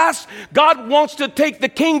their past. God wants to take the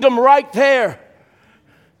kingdom right there.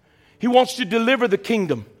 He wants to deliver the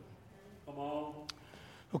kingdom. Come on.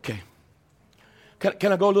 Okay.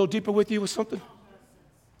 Can I go a little deeper with you with something?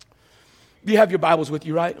 You have your Bibles with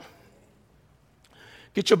you, right?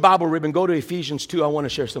 Get your Bible ribbon. Go to Ephesians 2. I want to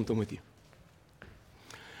share something with you.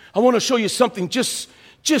 I want to show you something just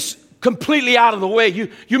completely out of the way.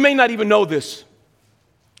 You may not even know this.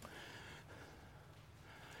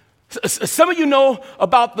 Some of you know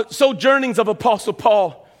about the sojournings of Apostle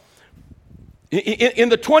Paul. In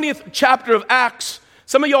the 20th chapter of Acts,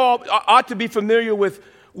 some of y'all ought to be familiar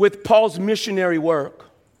with Paul's missionary work.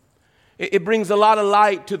 It brings a lot of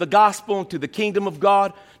light to the gospel, to the kingdom of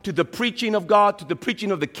God, to the preaching of God, to the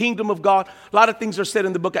preaching of the kingdom of God. A lot of things are said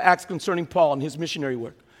in the book of Acts concerning Paul and his missionary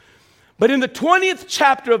work. But in the 20th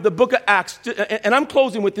chapter of the book of Acts, and I'm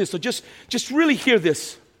closing with this, so just really hear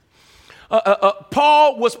this.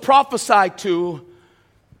 Paul was prophesied to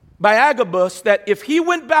by Agabus that if he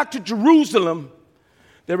went back to Jerusalem,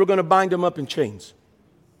 they were going to bind him up in chains.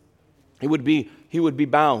 He would be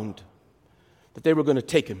bound, that they were going to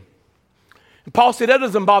take him. And Paul said, that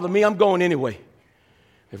doesn't bother me. I'm going anyway.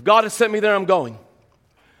 If God has sent me there, I'm going.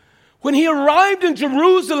 When he arrived in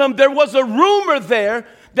Jerusalem, there was a rumor there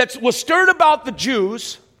that was stirred about the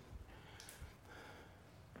Jews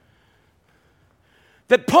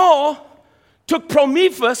that Paul took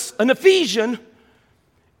Prometheus, an Ephesian,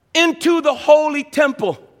 into the holy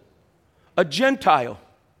temple, a Gentile.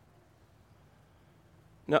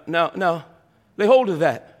 Now, lay hold of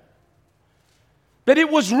that. That it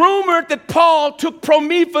was rumored that Paul took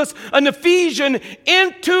Prometheus, an Ephesian,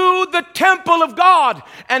 into the temple of God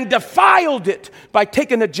and defiled it by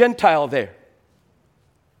taking a Gentile there.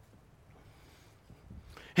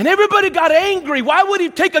 And everybody got angry. Why would he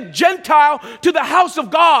take a Gentile to the house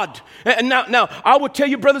of God? And now I would tell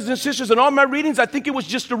you, brothers and sisters, in all my readings, I think it was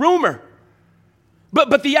just a rumor.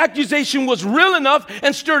 But the accusation was real enough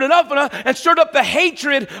and stirred up the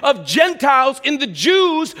hatred of Gentiles in the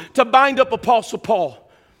Jews to bind up Apostle Paul.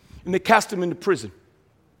 And they cast him into prison.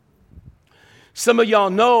 Some of y'all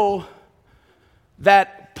know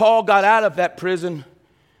that Paul got out of that prison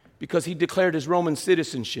because he declared his Roman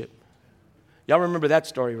citizenship. Y'all remember that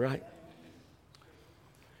story, right?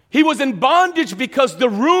 He was in bondage because the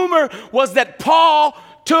rumor was that Paul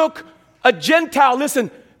took a Gentile, listen,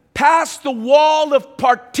 past the wall of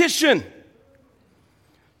partition.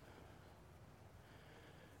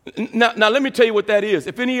 Now, let me tell you what that is.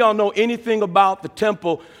 If any of y'all know anything about the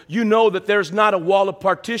temple, you know that there's not a wall of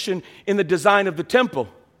partition in the design of the temple.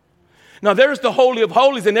 Now, there's the Holy of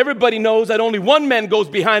Holies, and everybody knows that only one man goes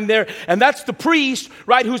behind there, and that's the priest,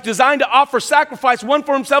 right, who's designed to offer sacrifice, one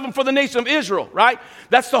for himself and for the nation of Israel, right?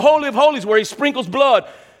 That's the Holy of Holies where he sprinkles blood.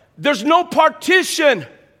 There's no partition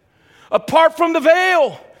apart from the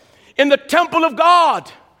veil in the temple of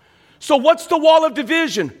God. So what's the wall of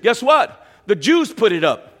division? Guess what? The Jews put it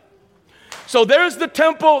up. So there's the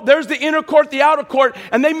temple, there's the inner court, the outer court,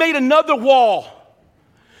 and they made another wall.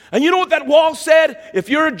 And you know what that wall said? If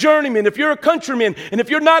you're a journeyman, if you're a countryman, and if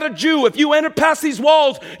you're not a Jew, if you enter past these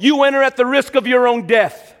walls, you enter at the risk of your own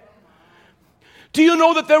death. Do you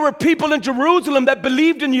know that there were people in Jerusalem that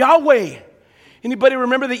believed in Yahweh? Anybody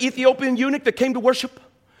remember the Ethiopian eunuch that came to worship?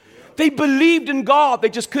 They believed in God. They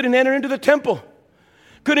just couldn't enter into the temple.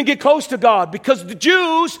 Couldn't get close to God because the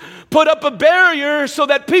Jews put up a barrier so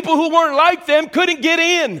that people who weren't like them couldn't get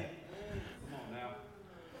in.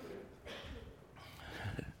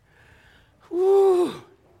 Woo.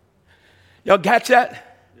 Y'all catch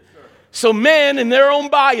that? Yes, sir. So men, in their own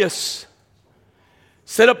bias,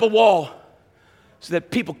 set up a wall so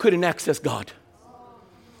that people couldn't access God.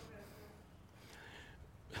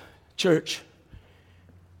 Church,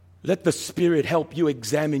 let the Spirit help you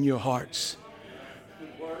examine your hearts.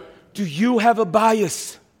 Do you have a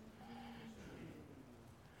bias?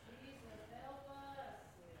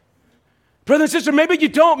 Brother and sister, maybe you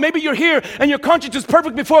don't. Maybe you're here and your conscience is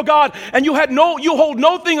perfect before God and you hold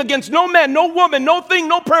no thing against no man, no woman, no thing,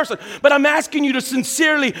 no person. But I'm asking you to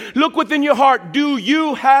sincerely look within your heart. Do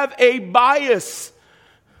you have a bias?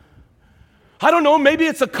 I don't know, maybe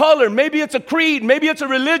it's a color, maybe it's a creed, maybe it's a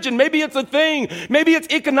religion, maybe it's a thing, maybe it's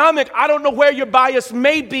economic. I don't know where your bias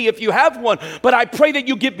may be if you have one, but I pray that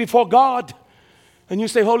you get before God and you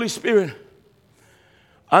say, Holy Spirit,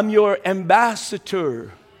 I'm your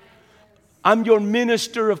ambassador I'm your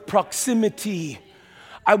minister of proximity.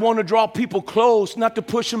 I want to draw people close, not to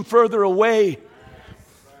push them further away.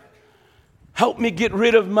 Help me get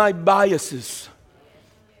rid of my biases.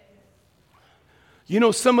 You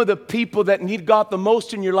know, some of the people that need God the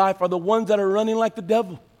most in your life are the ones that are running like the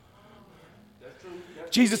devil.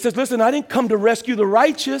 Jesus says, listen, I didn't come to rescue the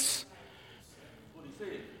righteous.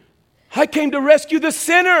 I came to rescue the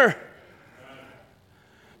sinner.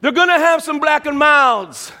 They're going to have some blackened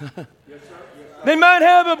mouths. They might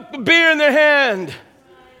have a beer in their hand.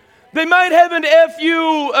 They might have an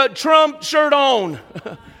FU Trump shirt on.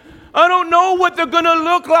 I don't know what they're going to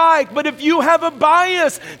look like, but if you have a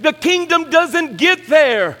bias, the kingdom doesn't get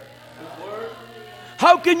there.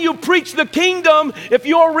 How can you preach the kingdom if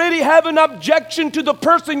you already have an objection to the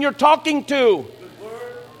person you're talking to?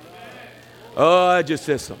 Oh, I just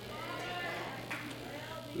said something.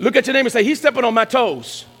 Look at your neighbor and say, he's stepping on my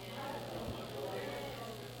toes.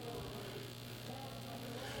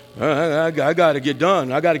 I got to get done.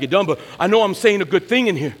 But I know I'm saying a good thing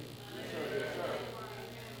in here.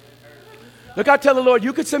 Look, I tell the Lord,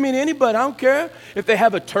 you could send me to anybody. I don't care. If they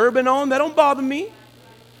have a turban on, that don't bother me.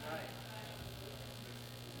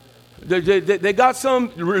 They got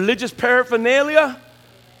some religious paraphernalia.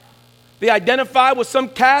 They identify with some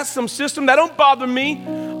caste, some system. That don't bother me.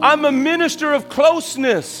 I'm a minister of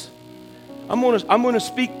closeness. I'm going to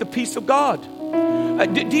speak the peace of God.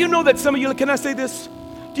 Do you know that some of you, can I say this?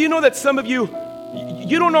 Do you know that some of you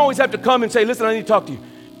don't always have to come and say, listen, I need to talk to you.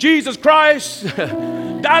 Jesus Christ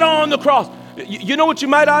died on the cross. You know what you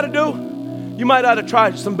might ought to do? You might ought to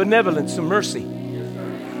try some benevolence, some mercy.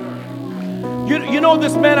 You know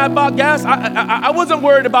this man I bought gas? I wasn't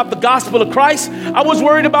worried about the gospel of Christ. I was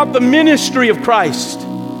worried about the ministry of Christ.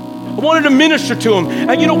 I wanted to minister to him.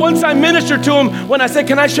 And you know, once I ministered to him, when I said,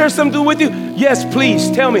 can I share something with you? Yes, please,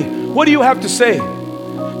 tell me. What do you have to say?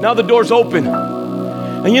 Now the door's open.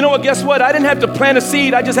 And you know what? Guess what? I didn't have to plant a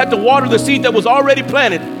seed. I just had to water the seed that was already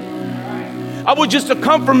planted. I was just a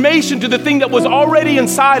confirmation to the thing that was already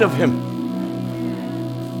inside of him.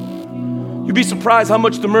 You'd be surprised how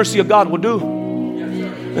much the mercy of God will do.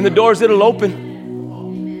 And the doors it'll open.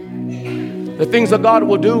 The things that God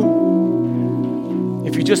will do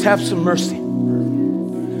if you just have some mercy.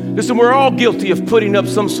 Listen, we're all guilty of putting up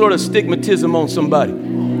some sort of stigmatism on somebody.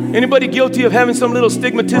 Anybody guilty of having some little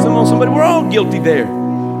stigmatism on somebody? We're all guilty there.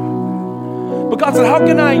 But God said, how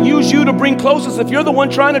can I use you to bring closeness if you're the one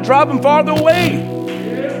trying to drive them farther away?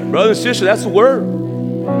 Brother and sister, that's the word.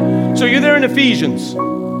 So you're there in Ephesians.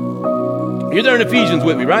 You're there in Ephesians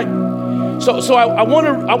with me, right? So I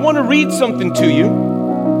want to read something to you.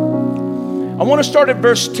 I want to start at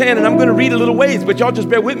verse 10, and I'm going to read a little ways, but y'all just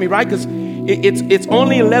bear with me, right? Because it's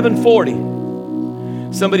only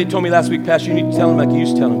 11:40. Somebody told me last week, Pastor, you need to tell him like you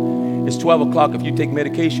used to tell him. It's 12 o'clock if you take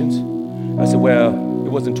medications. I said, well, it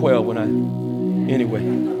wasn't 12 when anyway.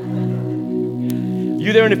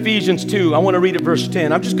 You're there in Ephesians 2. I want to read at verse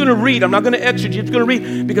 10. I'm just going to read. I'm not going to exegete. I'm just going to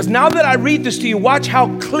read. Because now that I read this to you, watch how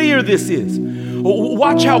clear this is.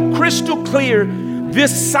 Watch how crystal clear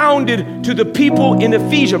this sounded to the people in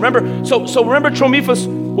Ephesia. Remember, so remember Trophimus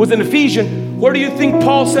was in Ephesians. Where do you think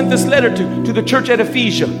Paul sent this letter to? To the church at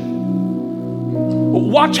Ephesia.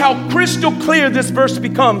 Watch how crystal clear this verse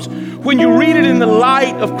becomes when you read it in the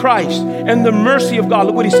light of Christ and the mercy of God.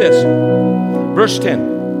 Look what he says. Verse 10.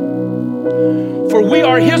 For we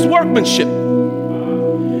are his workmanship,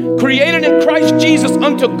 created in Christ Jesus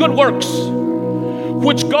unto good works,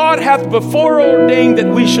 which God hath before ordained that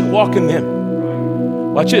we should walk in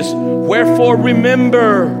them. Watch this. Wherefore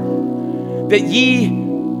remember that ye,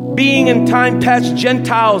 being in time past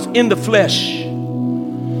Gentiles in the flesh,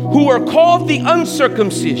 who are called the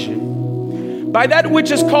uncircumcision, by that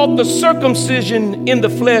which is called the circumcision in the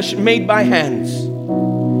flesh made by hands,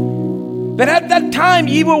 that at that time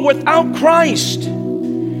ye were without Christ,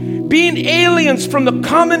 being aliens from the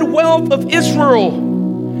commonwealth of Israel,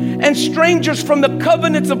 and strangers from the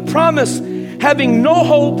covenants of promise, having no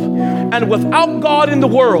hope and without God in the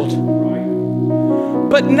world.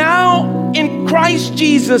 But now in Christ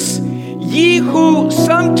Jesus, ye who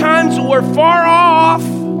sometimes were far off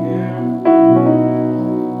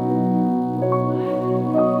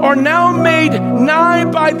are now made nigh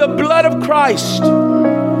by the blood of Christ.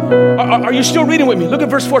 Are you still reading with me? Look at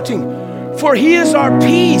verse 14. For he is our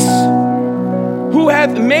peace, who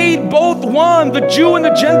hath made both one, the Jew and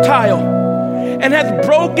the Gentile, and hath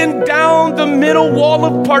broken down the middle wall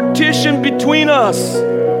of partition between us.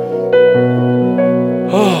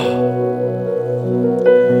 Oh.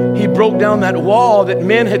 He broke down that wall that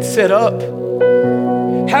men had set up,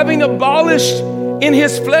 having abolished in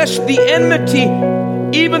his flesh the enmity,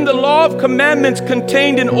 even the law of commandments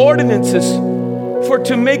contained in ordinances, for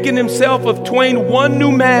to make in himself of twain one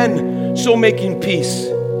new man, so making peace,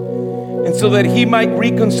 and so that he might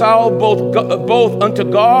reconcile both unto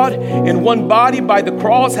God in one body by the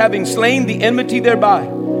cross, having slain the enmity thereby,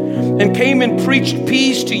 and came and preached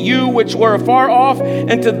peace to you which were afar off,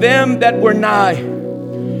 and to them that were nigh.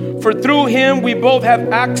 For through him we both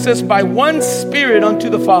have access by one Spirit unto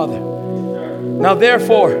the Father. Now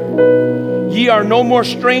therefore, ye are no more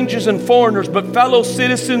strangers and foreigners, but fellow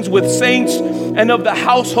citizens with saints and of the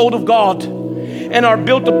household of God, and are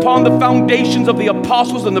built upon the foundations of the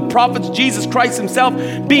apostles and the prophets, Jesus Christ himself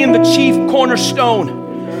being the chief cornerstone,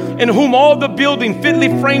 in whom all the building fitly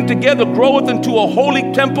framed together groweth into a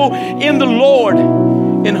holy temple in the Lord,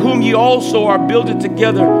 in whom ye also are builded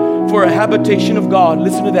together for a habitation of God.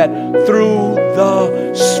 Listen to that. Through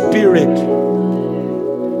the Spirit.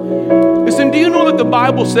 Listen, do you know that the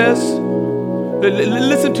Bible says,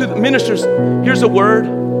 listen to the ministers, here's a word,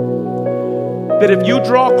 that if you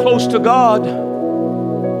draw close to God,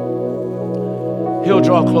 he'll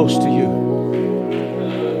draw close to you.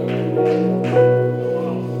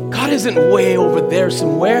 God isn't way over there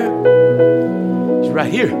somewhere. He's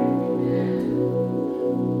right here.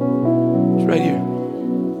 He's right here.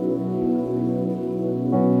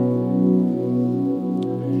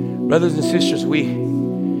 Brothers and sisters, we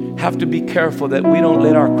have to be careful that we don't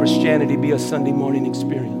let our Christianity be a Sunday morning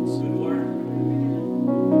experience.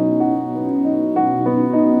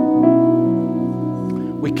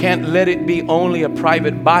 We can't let it be only a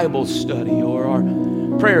private Bible study or our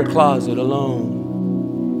prayer closet alone.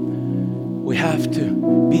 We have to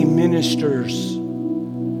be ministers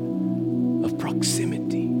of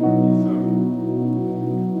proximity.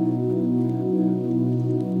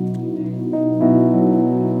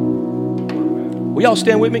 Will y'all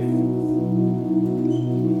stand with me?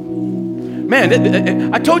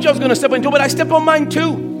 Man, I told you I was going to step on toe, but I step on mine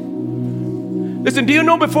too. Listen, do you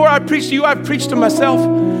know before I preach to you, I've preached to myself?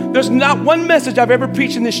 There's not one message I've ever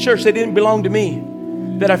preached in this church that didn't belong to me,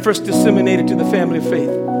 that I first disseminated to the family of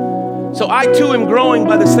faith. So I too am growing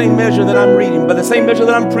by the same measure that I'm reading, by the same measure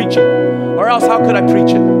that I'm preaching. Or else how could I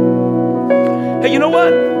preach it? Hey, you know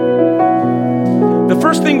what? The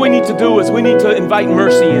first thing we need to do is we need to invite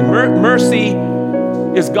mercy in. Mercy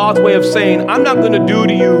is God's way of saying, I'm not going to do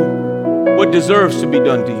to you what deserves to be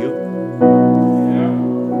done to you.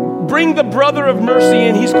 Bring the brother of mercy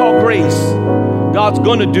in. He's called grace. God's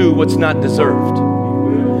going to do what's not deserved.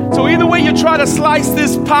 So either way you try to slice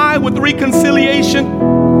this pie with reconciliation,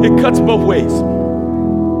 it cuts both ways.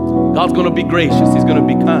 God's going to be gracious. He's going to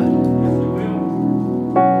be kind.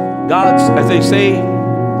 God's, as they say,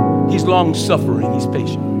 he's long-suffering. He's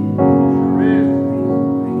patient.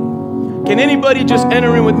 Can anybody just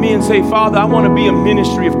enter in with me and say, Father, I want to be a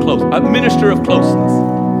minister of closeness.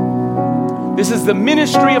 This is the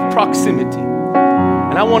ministry of proximity.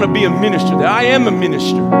 And I want to be a minister there. I am a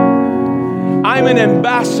minister. I'm an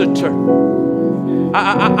ambassador.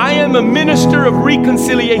 I am a minister of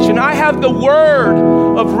reconciliation. I have the word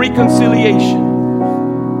of reconciliation.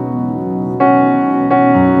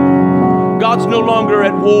 God's no longer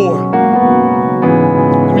at war.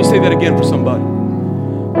 Let me say that again for somebody.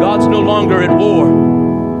 God's no longer at war.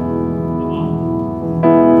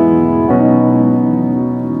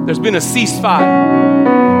 There's been a ceasefire.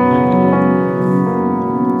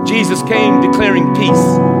 Jesus came declaring peace.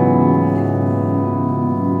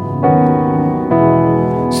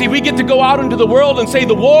 See, we get to go out into the world and say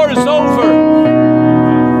the war is over.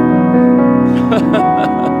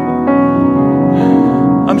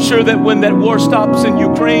 I'm sure that when that war stops in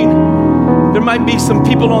Ukraine, there might be some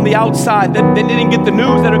people on the outside that they didn't get the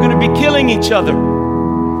news that are going to be killing each other.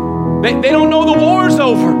 They don't know the war's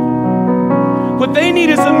over. What they need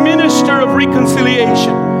is a minister of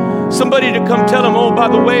reconciliation. Somebody to come tell them, oh, by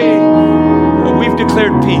the way, we've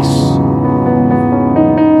declared peace.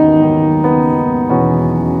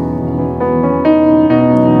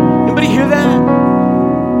 Anybody hear that?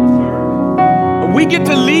 We get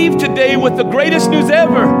to leave today with the greatest news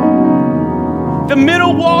ever. The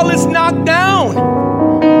middle wall is knocked down.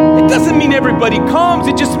 It doesn't mean everybody comes.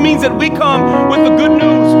 It just means that we come with the good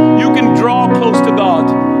news. You can draw close to God.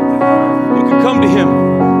 You can come to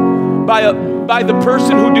him by the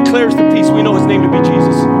person who declares the peace. We know his name to be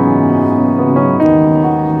Jesus.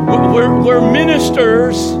 We're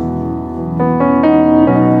ministers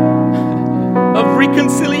of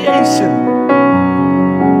reconciliation.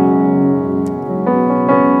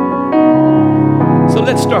 So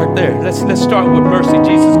let's start there. Let's start with mercy.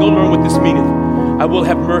 Jesus, go learn what this meaneth. I will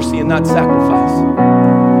have mercy and not sacrifice.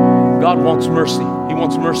 God wants mercy. He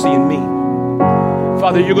wants mercy in me.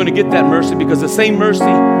 Father, you're going to get that mercy because the same mercy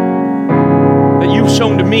that you've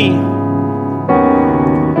shown to me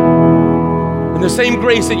and the same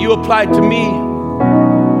grace that you applied to me,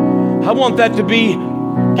 I want that to be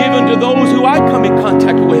given to those who I come in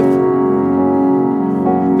contact with.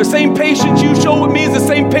 The same patience you show with me is the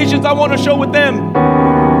same patience I want to show with them.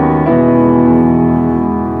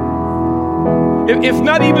 If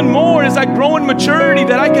not even more, as I grow in maturity,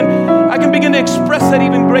 that I can begin to express that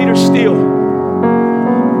even greater still.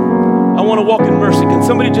 I want to walk in mercy. Can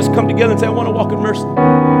somebody just come together and say, I want to walk in mercy?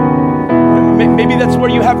 Maybe that's where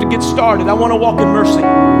you have to get started. I want to walk in mercy. I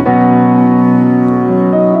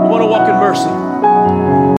want to walk in mercy.